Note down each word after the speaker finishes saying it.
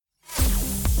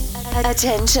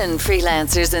Attention,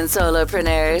 freelancers and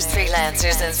solopreneurs.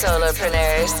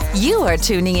 You are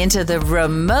tuning into the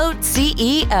Remote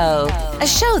CEO, a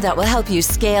show that will help you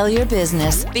scale your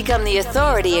business, become the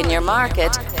authority in your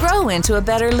market, grow into a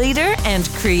better leader, and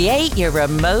create your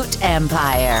remote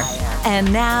empire.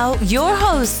 And now, your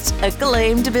host,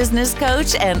 acclaimed business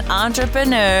coach and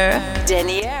entrepreneur,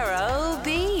 Nir Eyal.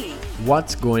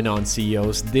 What's going on,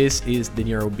 CEOs? This is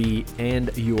Nir Eyal,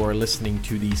 and you are listening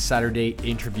to the Saturday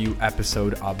interview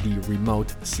episode of the Remote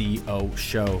CEO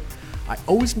Show. I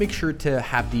always make sure to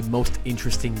have the most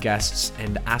interesting guests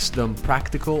and ask them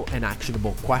practical and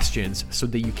actionable questions so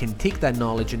that you can take that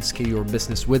knowledge and scale your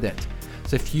business with it.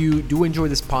 So if you do enjoy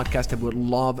this podcast, I would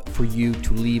love for you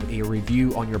to leave a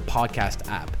review on your podcast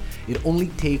app. It only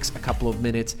takes a couple of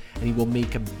minutes and it will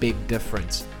make a big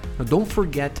difference. Now, don't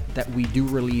forget that we do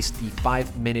release the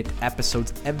 5-minute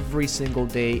episodes every single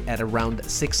day at around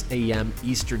 6 a.m.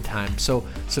 Eastern Time. So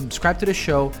subscribe to the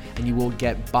show and you will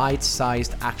get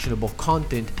bite-sized actionable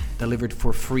content delivered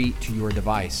for free to your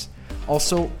device.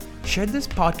 Also, share this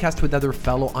podcast with other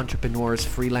fellow entrepreneurs,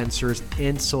 freelancers,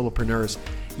 and solopreneurs.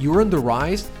 You're on the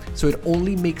rise, so it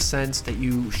only makes sense that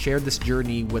you share this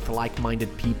journey with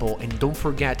like-minded people. And don't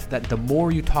forget that the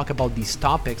more you talk about these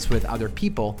topics with other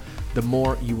people, the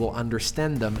more you will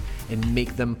understand them and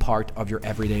make them part of your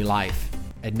everyday life.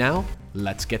 And now,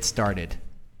 let's get started.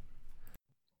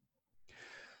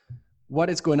 What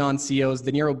is going on, CEOs?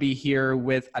 Nir Eyal here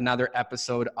with another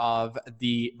episode of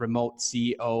the Remote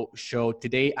CEO Show.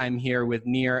 Today, I'm here with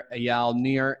Nir Eyal.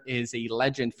 Nir is a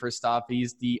legend, first off.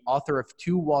 He's the author of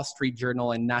 2 Wall Street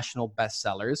Journal and national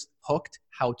bestsellers, Hooked,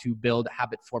 How to Build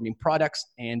Habit-Forming Products,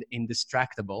 and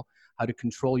Indistractable, How to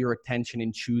Control Your Attention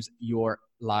and Choose Your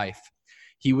Life.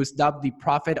 He was dubbed the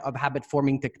prophet of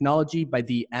habit-forming technology by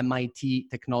the MIT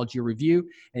Technology Review,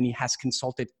 and he has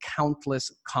consulted countless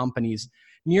companies.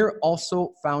 Nir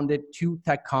also founded 2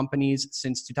 tech companies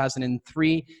since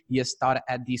 2003. He has taught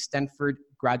at the Stanford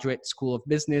Graduate School of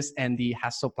Business and the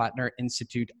Hasso-Plattner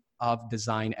Institute of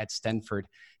Design at Stanford.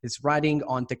 His writing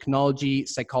on technology,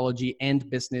 psychology, and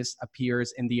business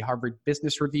appears in the Harvard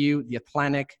Business Review, The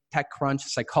Atlantic, TechCrunch,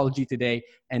 Psychology Today,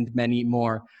 and many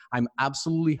more. I'm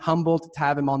absolutely humbled to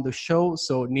have him on the show.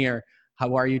 So Nir,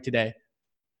 how are you today?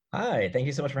 Hi, thank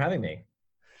you so much for having me.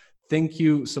 Thank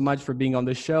you so much for being on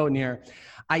the show, Nir.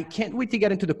 I can't wait to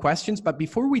get into the questions, but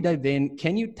before we dive in,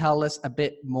 can you tell us a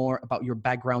bit more about your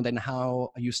background and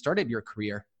how you started your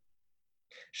career?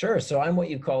 Sure. So I'm what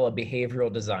you call a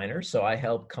behavioral designer. So I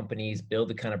help companies build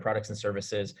the kind of products and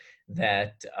services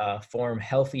that form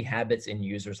healthy habits in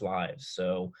users' lives.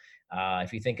 So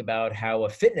if you think about how a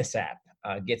fitness app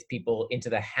gets people into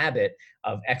the habit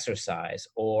of exercise,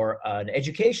 or an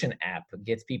education app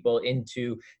gets people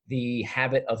into the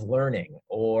habit of learning,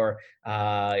 or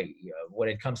when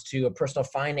it comes to a personal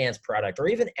finance product, or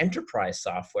even enterprise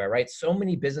software, right? So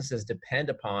many businesses depend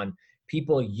upon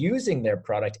people using their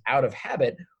product out of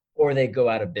habit, or they go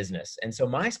out of business. And so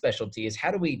my specialty is,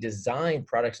 how do we design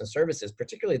products and services,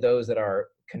 particularly those that are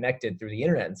connected through the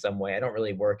internet in some way? I don't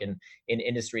really work in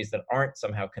industries that aren't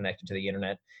somehow connected to the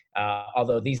internet.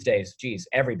 Although these days, geez,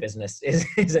 every business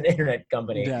is an internet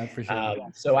company. Yeah, for sure.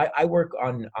 So I work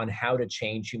on how to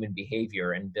change human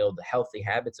behavior and build healthy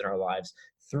habits in our lives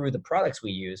through the products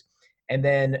we use. And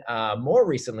then more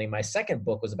recently, my second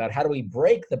book was about how do we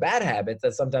break the bad habits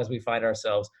that sometimes we find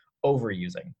ourselves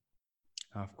overusing.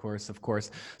 Of course, of course.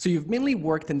 So you've mainly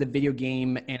worked in the video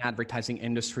game and advertising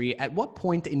industry. At what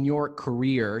point in your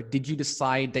career did you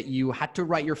decide that you had to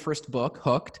write your first book,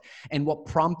 Hooked, and what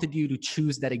prompted you to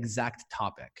choose that exact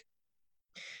topic?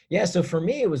 Yeah, so for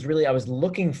me, it was really, I was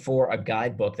looking for a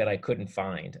guidebook that I couldn't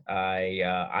find.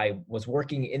 I was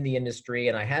working in the industry,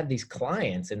 and I had these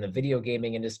clients in the video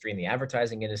gaming industry and the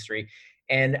advertising industry,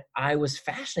 and I was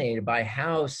fascinated by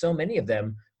how so many of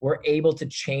them were able to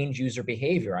change user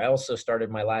behavior. I also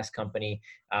started my last company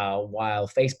while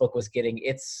Facebook was getting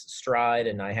its stride,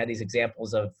 and I had these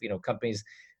examples of companies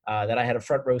that I had a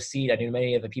front row seat. I knew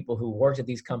many of the people who worked at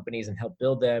these companies and helped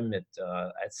build them at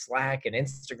Slack and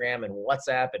Instagram and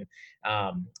WhatsApp and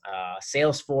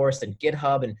Salesforce and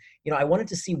GitHub. And I wanted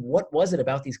to see what was it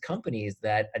about these companies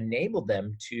that enabled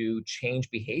them to change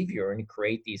behavior and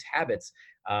create these habits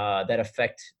that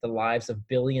affect the lives of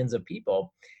billions of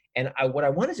people. And what I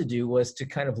wanted to do was to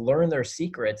kind of learn their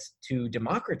secrets to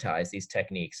democratize these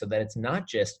techniques so that it's not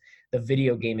just the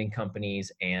video gaming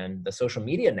companies and the social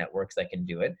media networks that can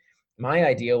do it. My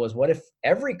idea was, what if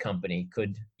every company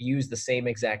could use the same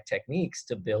exact techniques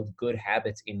to build good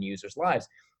habits in users' lives?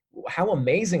 How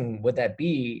amazing would that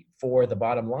be for the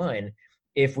bottom line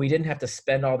if we didn't have to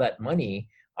spend all that money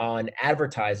on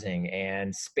advertising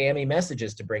and spammy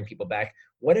messages to bring people back.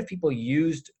 What if people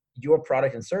used your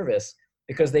product and service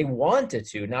because they wanted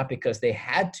to, not because they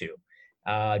had to?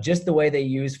 Just the way they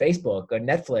use Facebook or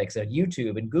Netflix or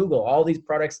YouTube and Google, all these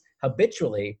products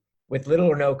habitually with little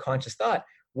or no conscious thought.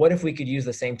 What if we could use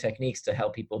the same techniques to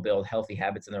help people build healthy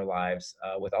habits in their lives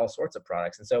with all sorts of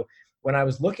products? And so when I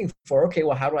was looking for, okay,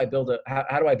 well, how do I build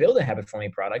a habit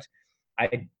forming product?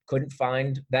 I couldn't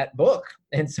find that book.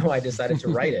 And so I decided to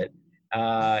write it.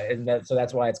 So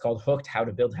that's why it's called Hooked: How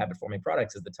to Build Habit Forming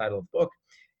Products is the title of the book.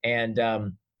 And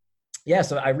yeah,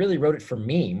 so I really wrote it for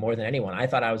me more than anyone. I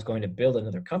thought I was going to build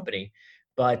another company,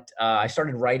 but I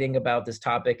started writing about this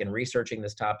topic and researching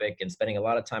this topic and spending a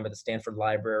lot of time at the Stanford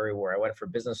Library where I went for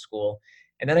business school.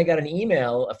 And then I got an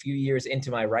email a few years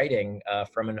into my writing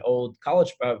from an old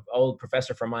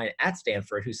professor from mine at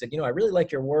Stanford who said, I really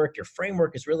like your work. Your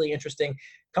framework is really interesting.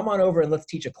 Come on over and let's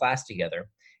teach a class together.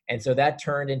 And so that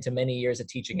turned into many years of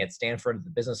teaching at Stanford at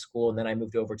the business school. And then I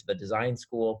moved over to the design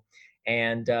school.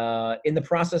 And in the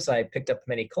process, I picked up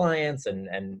many clients and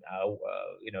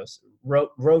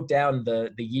wrote down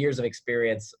the years of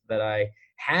experience that I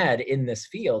had in this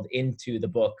field into the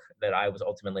book that I was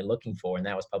ultimately looking for. And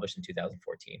that was published in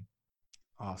 2014.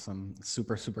 Awesome.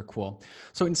 Super, super cool.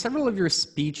 So in several of your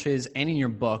speeches and in your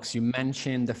books, you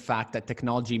mentioned the fact that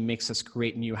technology makes us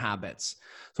create new habits.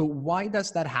 So why does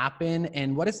that happen?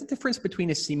 And what is the difference between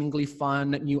a seemingly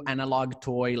fun new analog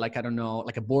toy, like, I don't know,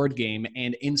 like a board game,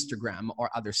 and Instagram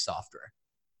or other software?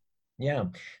 Yeah.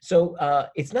 So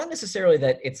it's not necessarily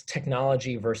that it's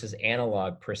technology versus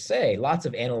analog per se. Lots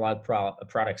of analog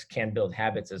products can build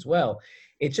habits as well.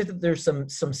 It's just that there's some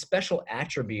special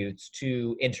attributes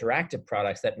to interactive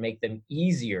products that make them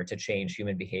easier to change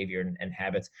human behavior and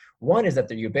habits. One is that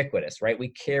they're ubiquitous, right? We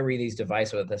carry these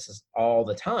devices with us all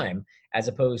the time, as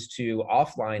opposed to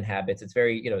offline habits. It's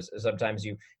very, sometimes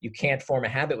you can't form a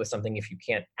habit with something if you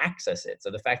can't access it.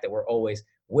 So the fact that we're always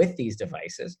with these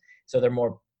devices, so they're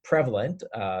more prevalent,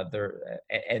 and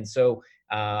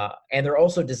they're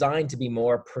also designed to be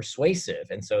more persuasive,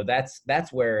 and so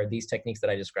that's where these techniques that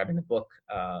I describe in the book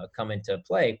come into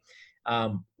play.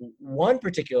 One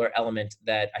particular element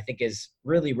that I think is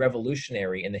really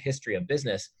revolutionary in the history of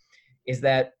business is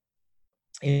that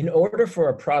in order for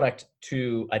a product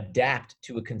to adapt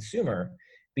to a consumer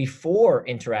before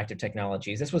interactive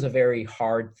technologies, this was a very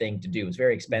hard thing to do. It was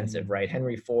very expensive, right?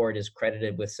 Henry Ford is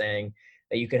credited with saying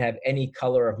that you could have any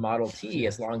color of Model T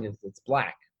as long as it's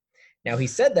black. Now, he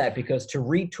said that because to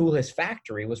retool his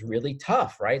factory was really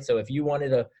tough, right? So if you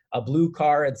wanted a blue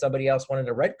car and somebody else wanted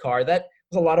a red car, that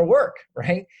was a lot of work,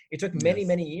 right? It took many,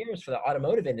 many years for the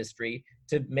automotive industry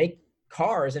to make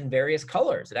cars in various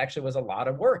colors. It actually was a lot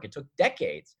of work. It took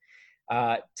decades.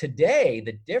 Today,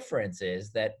 the difference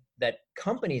is that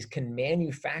companies can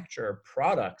manufacture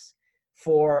products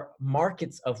for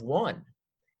markets of one,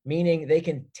 meaning they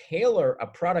can tailor a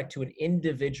product to an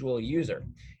individual user.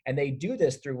 And they do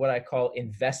this through what I call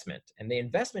investment. And the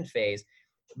investment phase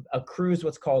accrues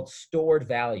what's called stored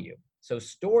value. So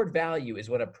stored value is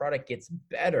when a product gets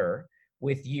better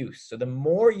with use. So the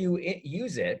more you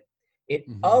use it, it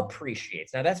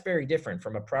appreciates. Now that's very different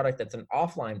from a product that's an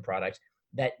offline product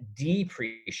that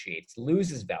depreciates,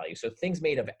 loses value. So things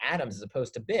made of atoms as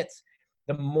opposed to bits,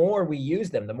 the more we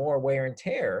use them, the more wear and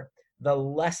tear, the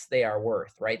less they are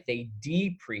worth, right? They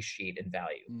depreciate in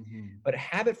value. But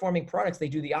habit forming products, they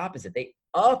do the opposite. They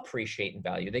appreciate in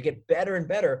value. They get better and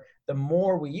better the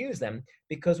more we use them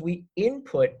because we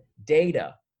input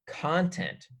data,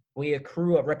 content, we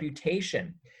accrue a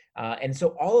reputation. And so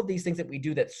all of these things that we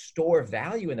do that store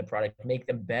value in the product make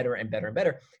them better and better and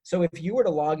better. So if you were to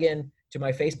log in to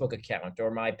my Facebook account or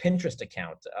my Pinterest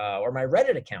account or my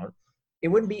Reddit account, it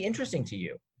wouldn't be interesting to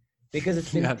you because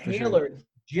it's been tailored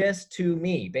just to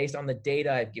me based on the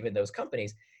data I've given those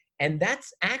companies. And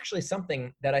that's actually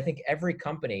something that I think every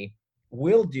company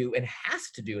will do and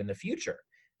has to do in the future.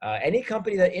 Any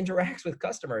company that interacts with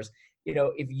customers,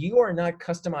 if you are not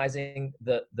customizing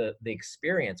the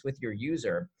experience with your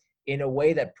user in a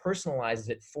way that personalizes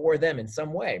it for them in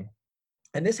some way,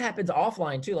 and this happens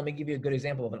offline too. Let me give you a good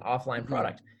example of an offline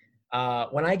product.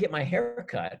 When I get my hair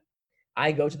cut,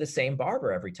 I go to the same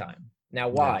barber every time. Now,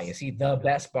 why? Is he the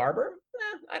best barber?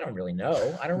 I don't really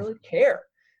know. I don't really care.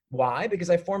 Why? Because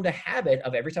I formed a habit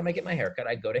of every time I get my hair cut,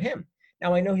 I go to him.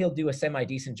 Now, I know he'll do a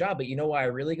semi-decent job, but you know why I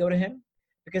really go to him?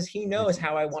 Because he knows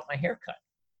how I want my hair cut.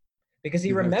 Because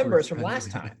he remembers from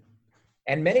last time.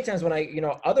 And many times when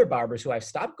other barbers who I've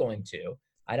stopped going to,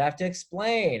 I'd have to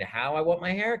explain how I want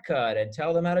my hair cut and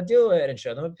tell them how to do it and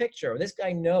show them a picture. This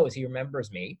guy knows, he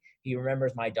remembers me. He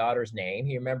remembers my daughter's name.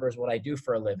 He remembers what I do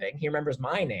for a living. He remembers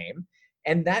my name.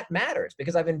 And that matters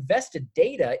because I've invested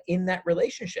data in that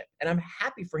relationship, and I'm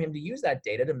happy for him to use that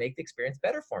data to make the experience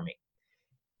better for me.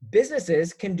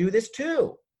 Businesses can do this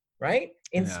too, right?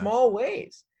 In small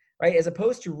ways, right? As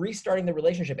opposed to restarting the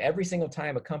relationship every single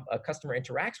time a customer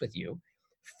interacts with you,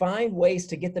 find ways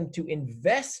to get them to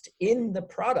invest in the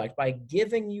product by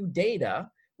giving you data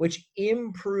which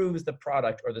improves the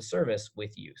product or the service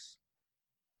with use.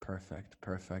 Perfect.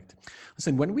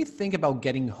 Listen, when we think about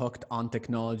getting hooked on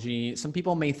technology, some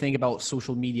people may think about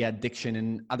social media addiction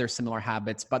and other similar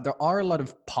habits, but there are a lot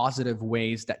of positive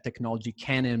ways that technology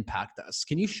can impact us.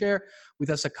 Can you share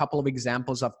with us a couple of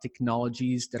examples of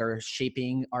technologies that are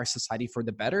shaping our society for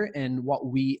the better and what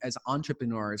we as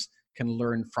entrepreneurs can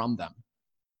learn from them?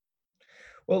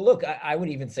 Well, look, I would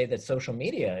even say that social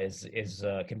media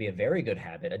can be a very good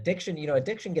habit. Addiction,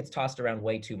 addiction gets tossed around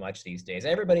way too much these days.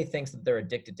 Everybody thinks that they're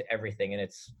addicted to everything, and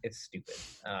it's stupid.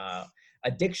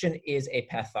 Addiction is a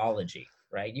pathology,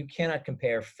 right? You cannot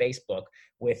compare Facebook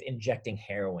with injecting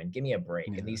heroin. Give me a break.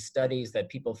 And these studies that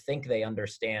people think they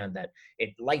understand that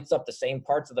it lights up the same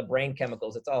parts of the brain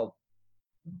chemicals, it's all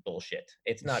bullshit.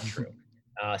 It's not true.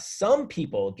 Some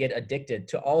people get addicted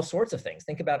to all sorts of things.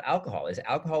 Think about alcohol. Is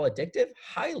alcohol addictive?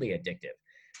 Highly addictive.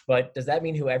 But does that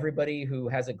mean everybody who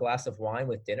has a glass of wine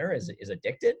with dinner is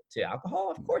addicted to alcohol?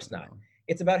 Of course not.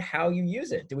 It's about how you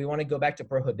use it. Do we want to go back to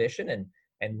prohibition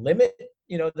and limit,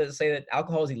 say that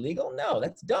alcohol is illegal? No,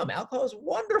 that's dumb. Alcohol is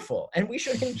wonderful and we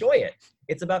should enjoy it.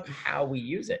 It's about how we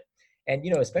use it. And,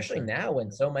 especially now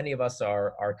when so many of us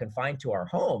are confined to our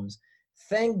homes,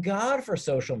 thank God for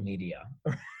social media.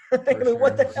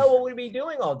 What the hell would we be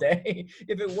doing all day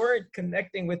if it weren't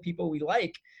connecting with people we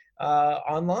like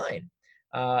online?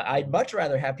 I'd much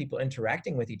rather have people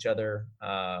interacting with each other,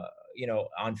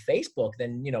 on Facebook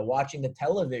than, watching the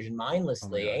television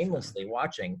mindlessly, aimlessly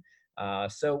watching.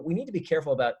 So we need to be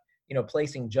careful about,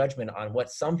 placing judgment on what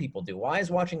some people do. Why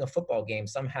is watching a football game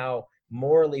somehow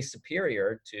morally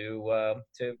superior to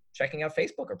checking out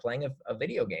Facebook or playing a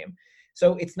video game?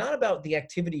 So it's not about the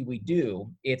activity we do,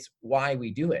 it's why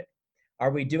we do it. Are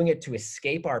we doing it to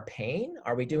escape our pain?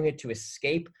 Are we doing it to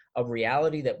escape a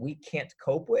reality that we can't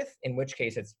cope with, in which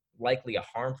case it's likely a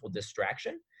harmful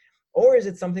distraction? Or is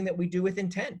it something that we do with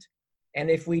intent?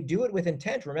 And if we do it with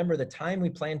intent, remember the time we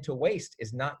plan to waste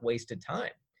is not wasted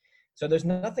time. So there's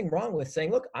nothing wrong with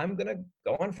saying, look, I'm going to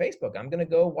go on Facebook. I'm going to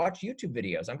go watch YouTube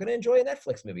videos. I'm going to enjoy a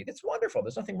Netflix movie. That's wonderful.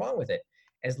 There's nothing wrong with it,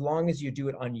 as long as you do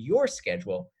it on your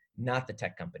schedule, not the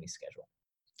tech company's schedule.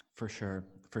 For sure.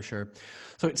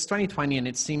 So it's 2020 and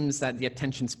it seems that the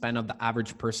attention span of the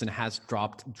average person has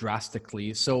dropped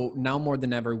drastically. So now more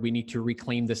than ever, we need to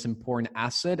reclaim this important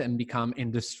asset and become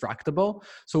indistractable.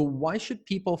 So why should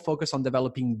people focus on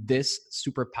developing this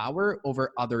superpower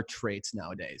over other traits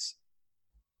nowadays?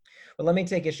 Well, let me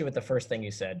take issue with the first thing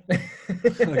you said,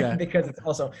 because it's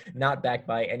also not backed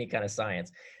by any kind of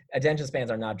science. Attention spans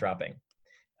are not dropping.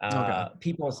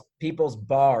 People's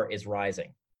bar is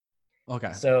rising.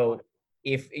 Okay. So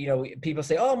if, people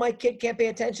say, oh, my kid can't pay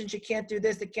attention. She can't do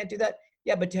this. They can't do that.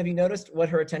 Yeah. But have you noticed what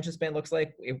her attention span looks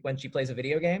like when she plays a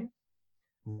video game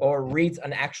or reads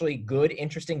an actually good,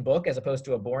 interesting book as opposed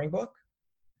to a boring book?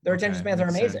 Their attention spans are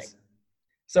amazing. Sense.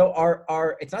 So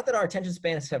it's not that our attention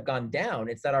spans have gone down.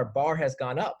 It's that our bar has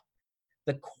gone up.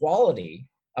 The quality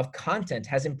of content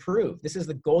has improved. This is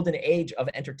the golden age of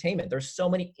entertainment. There's so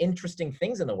many interesting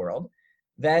things in the world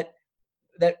that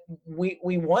we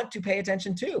want to pay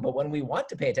attention to, but when we want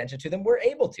to pay attention to them, we're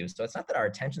able to. So it's not that our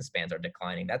attention spans are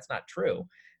declining. That's not true.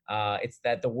 It's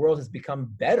that the world has become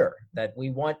better, that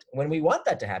when we want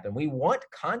that to happen, we want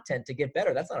content to get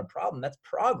better. That's not a problem. That's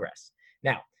progress.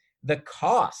 Now, the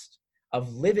cost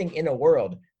of living in a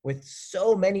world with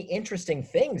so many interesting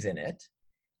things in it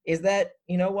is that,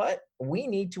 we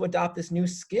need to adopt this new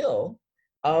skill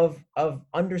of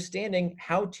understanding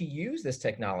how to use this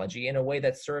technology in a way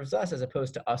that serves us as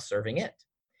opposed to us serving it.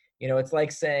 It's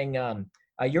like saying,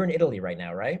 you're in Italy right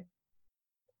now, right?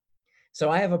 So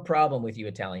I have a problem with you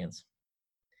Italians.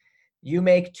 You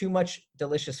make too much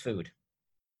delicious food,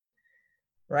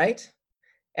 right?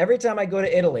 Every time I go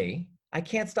to Italy, I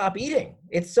can't stop eating.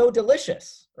 It's so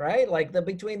delicious, right? Like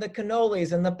between the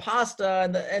cannolis and the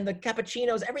pasta and the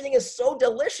cappuccinos, everything is so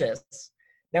delicious.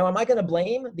 Now, am I going to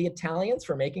blame the Italians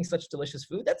for making such delicious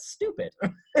food? That's stupid.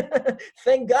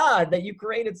 Thank God that you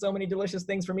created so many delicious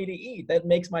things for me to eat. That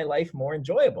makes my life more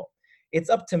enjoyable. It's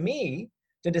up to me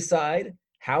to decide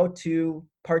how to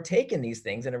partake in these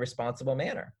things in a responsible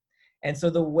manner. And so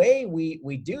the way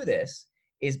we do this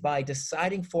is by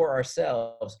deciding for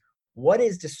ourselves what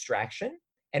is distraction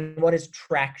and what is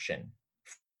traction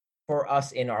for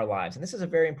us in our lives. And this is a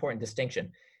very important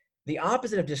distinction. The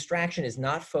opposite of distraction is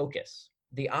not focus.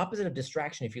 the opposite of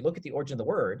distraction, if you look at the origin of the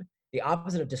word, the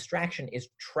opposite of distraction is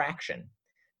traction.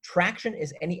 Traction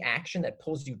is any action that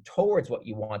pulls you towards what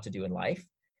you want to do in life.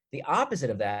 The opposite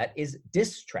of that is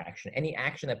distraction, any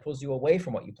action that pulls you away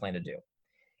from what you plan to do.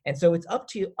 And so it's up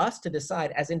to us to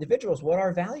decide as individuals what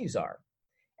our values are.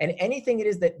 And anything it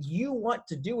is that you want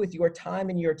to do with your time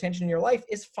and your attention in your life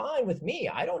is fine with me.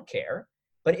 I don't care.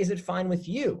 But is it fine with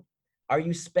you? Are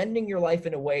you spending your life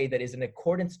in a way that is in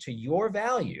accordance to your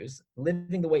values,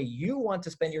 living the way you want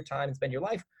to spend your time and spend your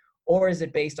life? Or is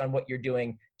it based on what you're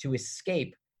doing to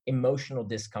escape emotional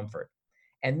discomfort?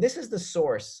 And this is the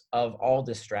source of all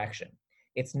distraction.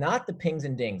 It's not the pings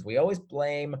and dings. We always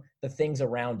blame the things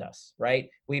around us, right?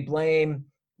 We blame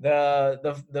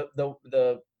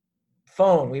the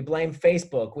phone, we blame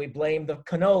Facebook, we blame the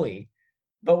cannoli,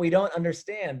 but we don't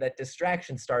understand that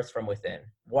distraction starts from within.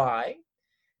 Why?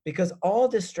 Because all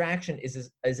distraction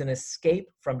is an escape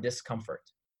from discomfort.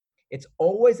 It's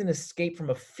always an escape from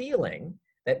a feeling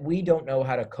that we don't know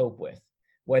how to cope with,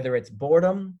 whether it's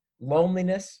boredom,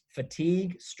 loneliness,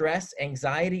 fatigue, stress,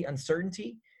 anxiety,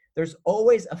 uncertainty. There's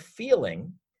always a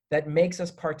feeling that makes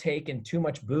us partake in too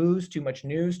much booze, too much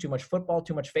news, too much football,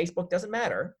 too much Facebook, doesn't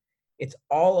matter. It's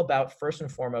all about, first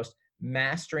and foremost,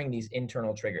 mastering these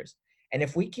internal triggers. And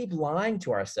if we keep lying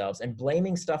to ourselves and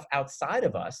blaming stuff outside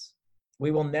of us,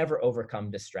 we will never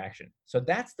overcome distraction. So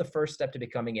that's the first step to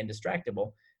becoming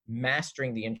indistractable,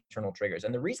 mastering the internal triggers.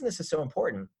 And the reason this is so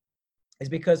important is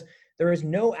because there is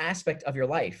no aspect of your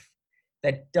life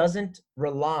that doesn't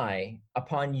rely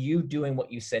upon you doing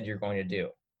what you said you're going to do.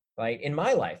 Right? In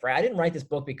my life, right? I didn't write this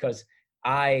book because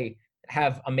I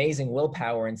have amazing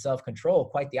willpower and self-control.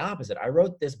 Quite the opposite. I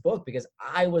wrote this book because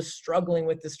I was struggling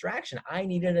with distraction. I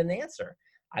needed an answer.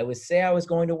 I would say I was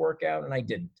going to work out and I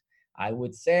didn't. I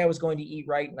would say I was going to eat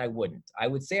right and I wouldn't. I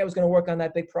would say I was going to work on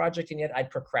that big project and yet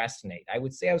I'd procrastinate. I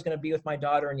would say I was going to be with my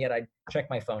daughter and yet I'd check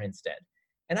my phone instead.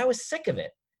 And I was sick of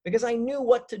it because I knew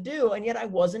what to do and yet I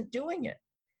wasn't doing it.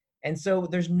 And so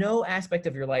there's no aspect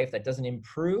of your life that doesn't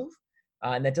improve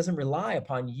and that doesn't rely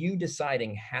upon you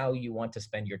deciding how you want to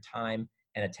spend your time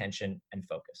and attention and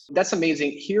focus. That's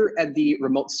amazing. Here at the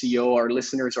Remote CEO, our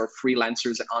listeners are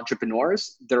freelancers and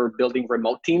entrepreneurs. They're building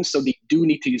remote teams, so they do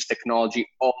need to use technology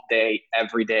all day,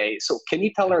 every day. So can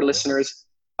you tell our listeners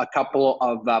a couple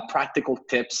of practical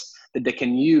tips that they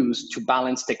can use to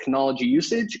balance technology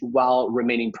usage while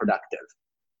remaining productive?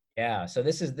 Yeah, so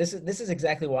this is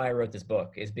exactly why I wrote this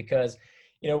book, is because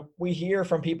we hear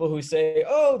from people who say,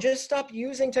 oh, just stop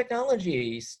using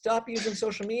technology, stop using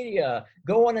social media,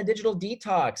 go on a digital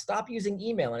detox, stop using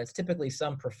email. And it's typically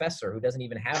some professor who doesn't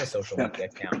even have a social media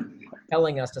account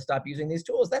telling us to stop using these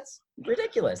tools. That's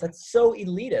ridiculous. That's so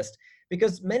elitist,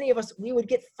 because many of us, we would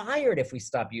get fired if we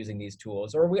stopped using these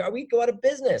tools, or we'd go out of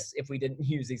business if we didn't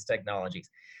use these technologies.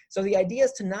 So the idea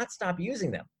is to not stop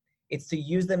using them. It's to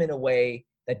use them in a way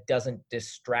that doesn't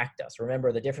distract us.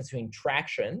 Remember the difference between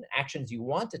traction, actions you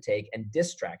want to take, and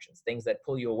distractions, things that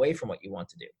pull you away from what you want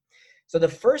to do. So the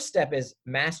first step is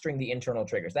mastering the internal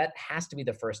triggers. That has to be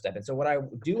the first step. And so what I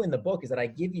do in the book is that I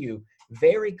give you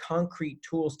very concrete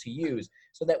tools to use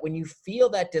so that when you feel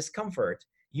that discomfort,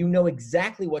 you know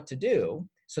exactly what to do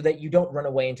so that you don't run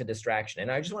away into distraction.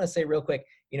 And I just want to say real quick,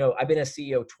 I've been a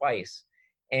CEO twice,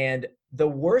 and the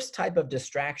worst type of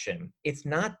distraction, it's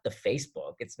not the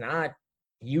Facebook, it's not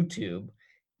YouTube,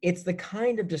 it's the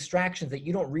kind of distractions that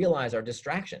you don't realize are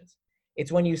distractions.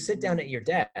 It's when you sit down at your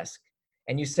desk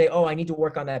and you say, oh, I need to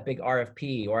work on that big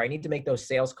RFP, or I need to make those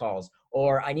sales calls,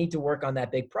 or I need to work on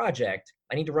that big project,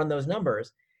 I need to run those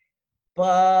numbers,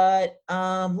 but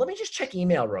let me just check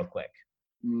email real quick,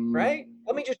 right?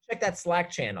 Let me just check that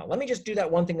Slack channel. Let me just do that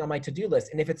one thing on my to-do list.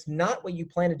 And if it's not what you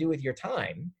plan to do with your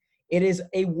time, it is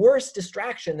a worse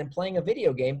distraction than playing a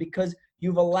video game, because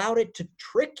you've allowed it to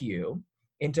trick you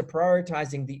into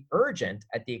prioritizing the urgent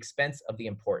at the expense of the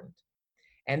important.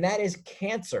 And that is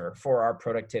cancer for our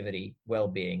productivity,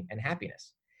 well-being, and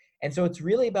happiness. And so it's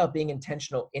really about being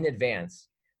intentional in advance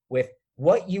with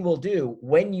what you will do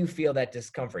when you feel that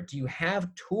discomfort. Do you have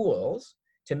tools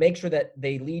to make sure that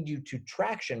they lead you to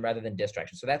traction rather than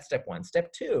distraction? So that's step one.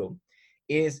 Step two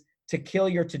is to kill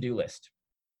your to-do list.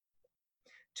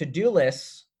 To-do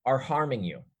lists are harming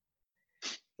you.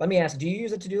 Let me ask, do you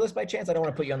use a to-do list by chance? I don't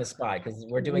want to put you on the spot because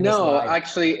we're doing this live.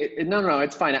 Actually, no,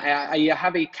 it's fine. I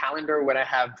have a calendar where I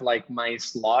have like my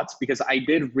slots, because I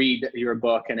did read your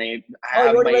book and I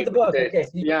have you already read the book. Okay,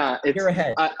 so you're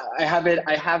ahead. I have it.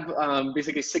 I have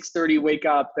basically 6:30 wake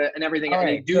up and everything. All right,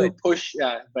 and I do good. push,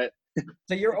 but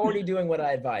So you're already doing what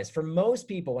I advise. For most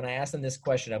people, when I ask them this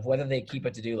question of whether they keep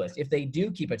a to-do list, if they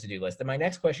do keep a to-do list, then my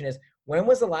next question is, when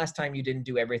was the last time you didn't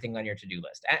do everything on your to-do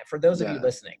list? For those of you Yeah.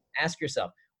 listening, ask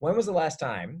yourself, when was the last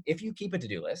time, if you keep a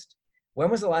to-do list, when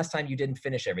was the last time you didn't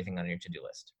finish everything on your to-do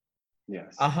list?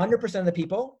 Yes. 100% of the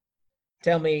people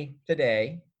tell me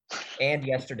today and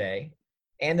yesterday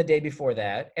and the day before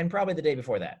that and probably the day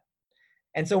before that.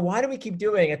 And so why do we keep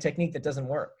doing a technique that doesn't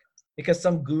work? Because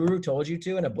some guru told you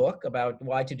to in a book about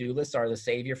why to-do lists are the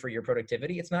savior for your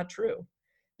productivity? It's not true.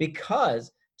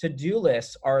 Because to-do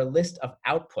lists are a list of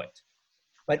output.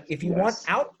 But if you want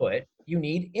output, you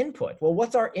need input. Well,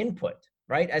 what's our input,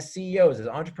 right? As CEOs, as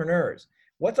entrepreneurs,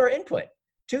 what's our input?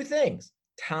 Two things,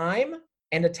 time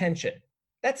and attention.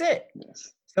 That's it.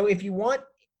 Yes. So if you want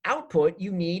output,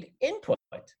 you need input.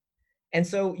 And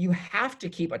so you have to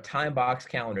keep a time box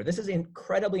calendar. This is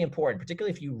incredibly important,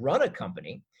 particularly if you run a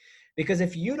company, because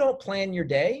if you don't plan your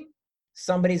day,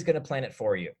 somebody's going to plan it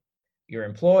for you. Your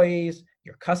employees,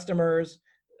 your customers,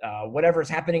 whatever's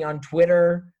happening on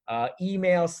Twitter,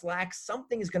 email, Slack,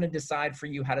 something is going to decide for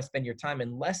you how to spend your time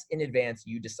unless in advance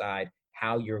you decide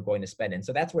how you're going to spend it. And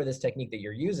so that's where this technique that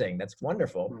you're using, that's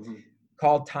wonderful,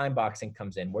 called time boxing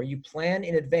comes in, where you plan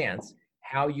in advance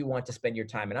how you want to spend your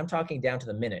time. And I'm talking down to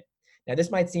the minute. Now,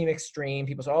 this might seem extreme.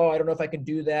 People say, oh, I don't know if I can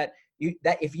do that.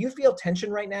 If you feel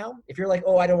tension right now, if you're like,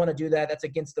 oh, I don't want to do that, that's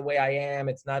against the way I am,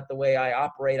 it's not the way I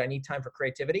operate, I need time for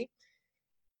creativity.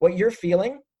 What you're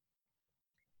feeling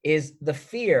is the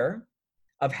fear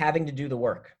of having to do the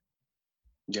work.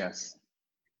 Yes.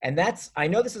 And I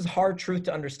know this is hard truth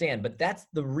to understand, but that's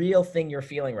the real thing you're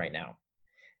feeling right now.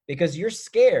 Because you're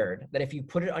scared that if you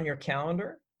put it on your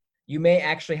calendar, you may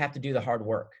actually have to do the hard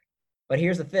work. But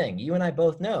here's the thing, you and I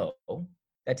both know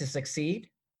that to succeed,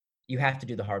 you have to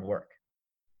do the hard work.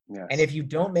 Yes. And if you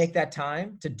don't make that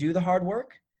time to do the hard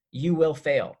work, you will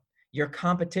fail. Your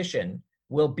competition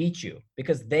will beat you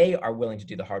because they are willing to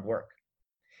do the hard work.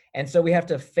 And so we have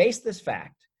to face this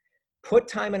fact, put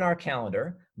time in our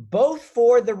calendar, both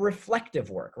for the reflective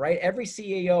work, right? Every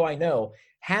CEO I know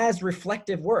has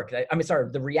reflective work.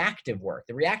 The reactive work.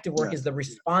 The reactive work is the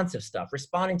responsive stuff,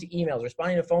 responding to emails,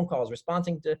 responding to phone calls,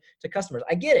 responding to customers.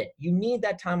 I get it. You need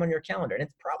that time on your calendar, and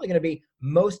it's probably going to be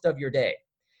most of your day.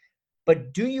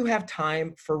 But do you have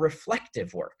time for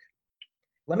reflective work?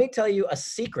 Let me tell you a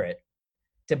secret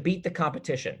to beat the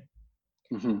competition.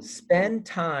 Spend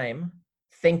time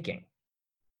thinking.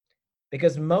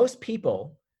 Because most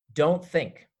people don't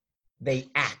think. They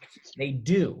act. They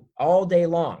do all day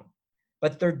long.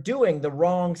 But they're doing the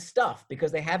wrong stuff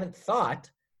because they haven't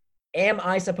thought, am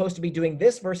I supposed to be doing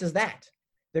this versus that?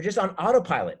 They're just on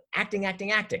autopilot, acting,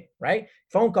 right?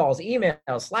 Phone calls,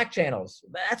 emails, Slack channels.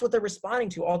 That's what they're responding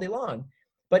to all day long.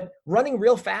 But running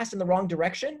real fast in the wrong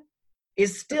direction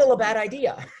is still a bad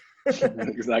idea.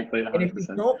 Exactly. 100%. And if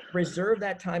you don't reserve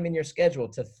that time in your schedule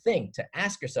to think, to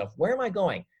ask yourself, where am I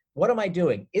going? What am I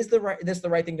doing? Is this the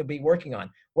right thing to be working on?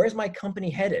 Where's my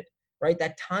company headed? Right?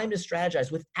 That time to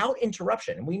strategize without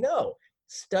interruption. And we know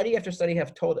study after study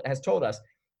has told us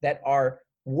that our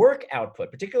work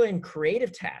output, particularly in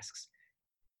creative tasks,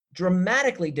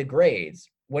 dramatically degrades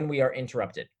when we are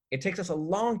interrupted. It takes us a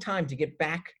long time to get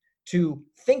back to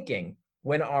thinking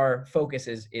when our focus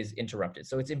is interrupted.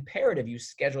 So it's imperative you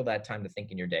schedule that time to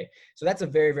think in your day. So that's a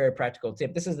very, very practical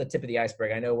tip. This is the tip of the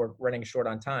iceberg. I know we're running short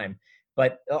on time,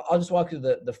 but I'll just walk through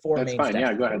the four main steps.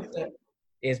 Yeah, go ahead.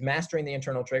 Is mastering the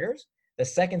internal triggers. The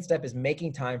second step is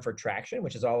making time for traction,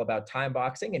 which is all about time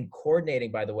boxing and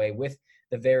coordinating, by the way, with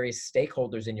the various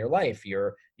stakeholders in your life,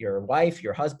 your wife,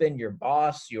 your husband, your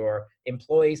boss, your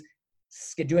employees,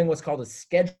 doing what's called a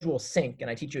schedule sync. And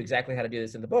I teach you exactly how to do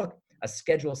this in the book, a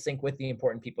schedule sync with the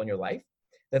important people in your life.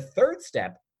 The third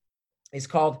step is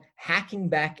called hacking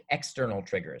back external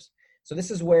triggers. So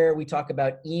this is where we talk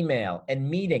about email and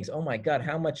meetings. Oh my God,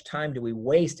 how much time do we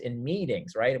waste in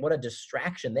meetings, right? What a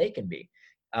distraction they can be.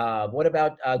 What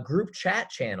about group chat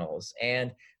channels?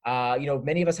 And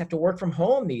many of us have to work from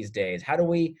home these days. How do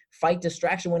we fight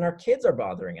distraction when our kids are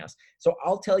bothering us? So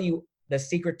I'll tell you the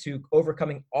secret to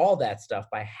overcoming all that stuff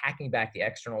by hacking back the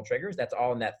external triggers. That's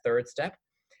all in that third step.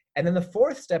 And then the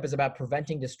fourth step is about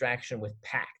preventing distraction with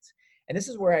PACT. And this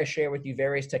is where I share with you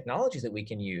various technologies that we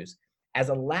can use as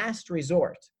a last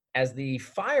resort, as the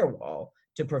firewall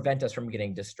to prevent us from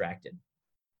getting distracted.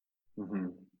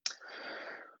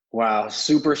 Wow,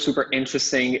 super, super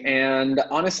interesting. And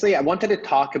honestly, I wanted to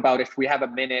talk about, if we have a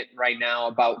minute right now,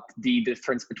 about the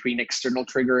difference between external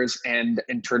triggers and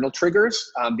internal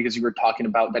triggers, because you were talking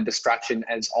about that distraction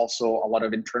as also a lot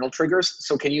of internal triggers.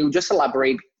 So can you just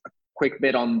elaborate a quick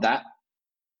bit on that?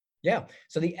 Yeah.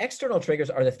 So the external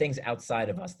triggers are the things outside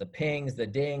of us, the pings, the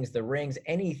dings, the rings,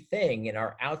 anything in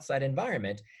our outside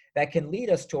environment that can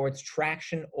lead us towards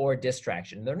traction or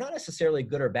distraction. They're not necessarily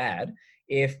good or bad.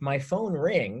 If my phone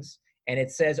rings and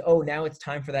it says, oh, now it's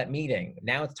time for that meeting,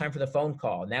 now it's time for the phone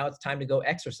call, now it's time to go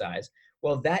exercise,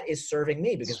 well, that is serving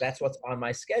me because that's what's on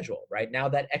my schedule, right? Now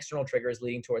that external trigger is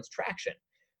leading towards traction.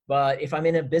 But if I'm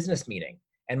in a business meeting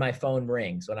and my phone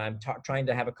rings when I'm trying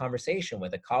to have a conversation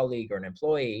with a colleague or an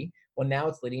employee, well, now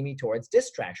it's leading me towards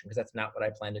distraction because that's not what I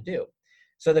plan to do.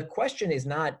 So the question is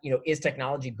not, is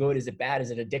technology good? Is it bad? Is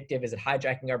it addictive? Is it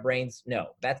hijacking our brains? No,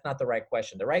 that's not the right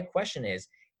question. The right question is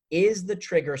the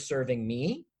trigger serving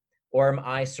me or am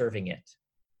I serving it?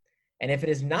 And if it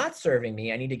is not serving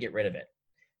me, I need to get rid of it.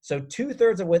 So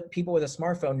 2/3 of people with a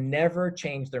smartphone never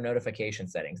change their notification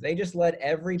settings. They just let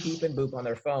every beep and boop on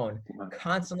their phone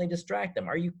constantly distract them.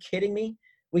 Are you kidding me?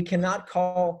 We cannot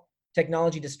call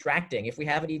technology distracting if we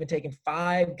haven't even taken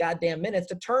 5 goddamn minutes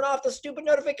to turn off the stupid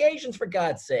notifications, for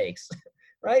God's sakes,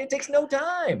 right? It takes no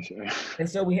time. And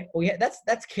so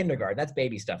that's kindergarten, that's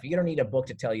baby stuff. You don't need a book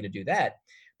to tell you to do that.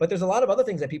 But there's a lot of other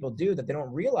things that people do that they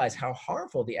don't realize how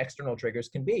harmful the external triggers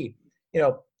can be.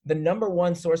 The number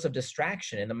one source of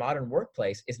distraction in the modern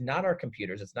workplace is not our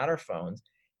computers, it's not our phones.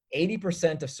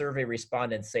 80% of survey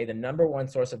respondents say the number one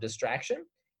source of distraction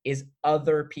is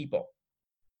other people.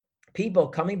 People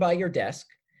coming by your desk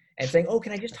and saying, oh,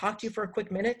 can I just talk to you for a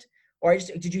quick minute? Or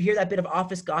did you hear that bit of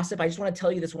office gossip? I just want to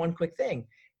tell you this one quick thing.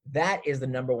 That is the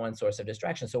number one source of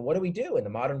distraction. So what do we do in the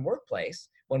modern workplace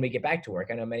when we get back to work?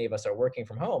 I know many of us are working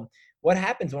from home. What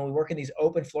happens when we work in these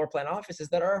open floor plan offices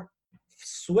that are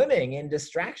swimming in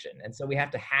distraction? And so we have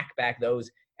to hack back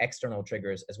those external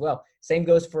triggers as well. Same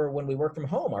goes for when we work from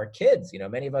home. Our kids,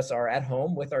 many of us are at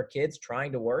home with our kids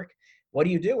trying to work. What do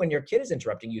you do when your kid is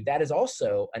interrupting you? That is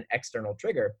also an external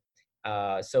trigger.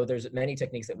 So there's many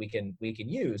techniques that we can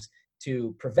use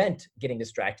to prevent getting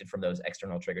distracted from those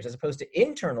external triggers, as opposed to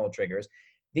internal triggers.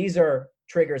 These are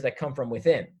triggers that come from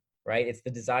within, right? It's the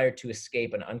desire to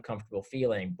escape an uncomfortable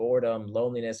feeling, boredom,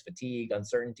 loneliness, fatigue,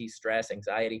 uncertainty, stress,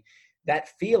 anxiety. That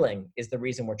feeling is the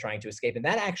reason we're trying to escape. And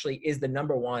that actually is the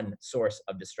number one source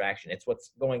of distraction. It's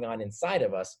what's going on inside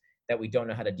of us that we don't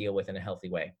know how to deal with in a healthy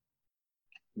way.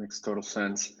 Makes total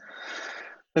sense.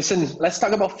 Listen, let's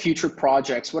talk about future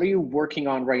projects. What are you working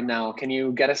on right now? Can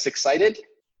you get us excited?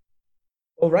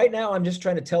 Well, right now, I'm just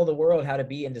trying to tell the world how to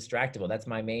be indistractable. That's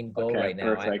my main goal right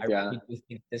now. Perfect, I really do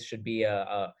think this should be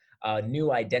a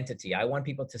new identity. I want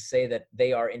people to say that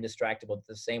they are indistractable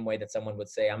the same way that someone would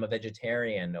say, I'm a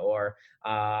vegetarian or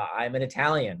I'm an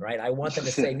Italian, right? I want them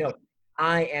to say, no,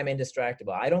 I am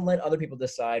indistractable. I don't let other people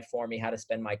decide for me how to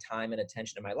spend my time and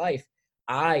attention in my life.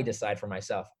 I decide for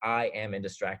myself. I am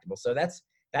indistractable. So that's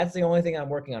the only thing I'm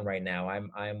working on right now.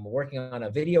 I'm working on a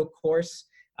video course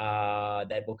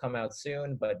that will come out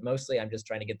soon, but mostly I'm just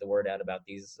trying to get the word out about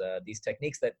these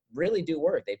techniques that really do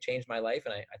work. They've changed my life,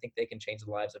 and I think they can change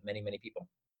the lives of many, many people.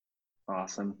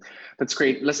 Awesome. That's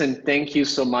great. Listen, thank you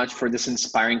so much for this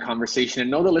inspiring conversation. I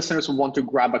know the listeners will want to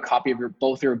grab a copy of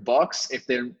both your books if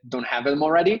they don't have them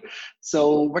already.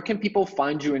 So where can people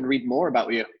find you and read more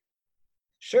about you?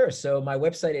 Sure. So my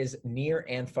website is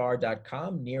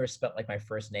nirandfar.com. Nir is spelled like my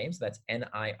first name. So that's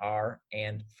Nir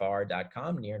and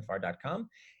far.com, nirandfar.com.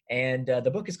 And the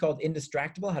book is called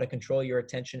Indistractable, How to Control Your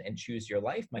Attention and Choose Your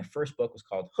Life. My first book was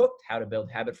called Hooked, How to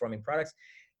Build Habit-Forming Products.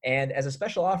 And as a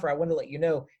special offer, I want to let you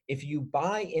know, if you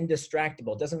buy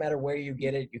Indistractable, it doesn't matter where you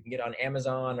get it. You can get it on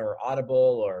Amazon or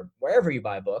Audible or wherever you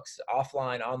buy books,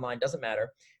 offline, online, doesn't matter.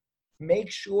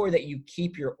 Make sure that you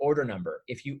keep your order number.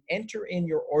 If you enter in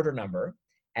your order number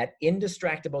at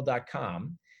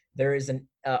indistractable.com, there is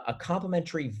a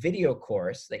complimentary video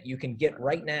course that you can get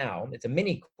right now. It's a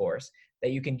mini course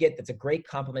that you can get that's a great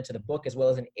complement to the book, as well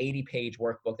as an 80-page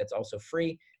workbook that's also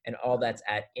free, and all that's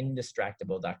at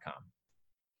indistractable.com.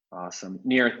 Awesome.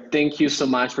 Nir, thank you so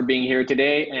much for being here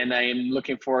today, and I am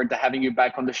looking forward to having you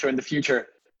back on the show in the future.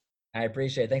 I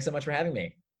appreciate it. Thanks so much for having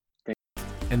me.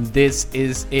 And this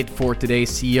is it for today,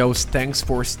 CEOs. Thanks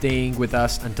for staying with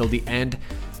us until the end.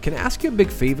 Can I ask you a big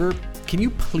favor? Can you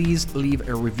please leave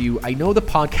a review? I know the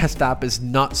podcast app is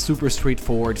not super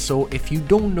straightforward, so if you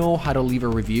don't know how to leave a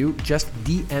review, just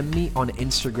DM me on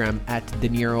Instagram at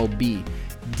DeNiroB,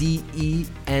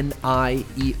 DENIEROB,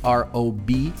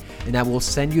 and I will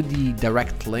send you the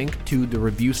direct link to the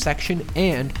review section.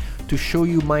 And to show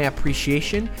you my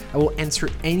appreciation, I will answer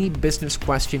any business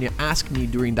question you ask me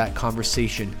during that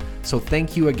conversation. So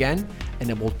thank you again,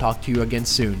 and I will talk to you again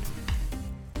soon.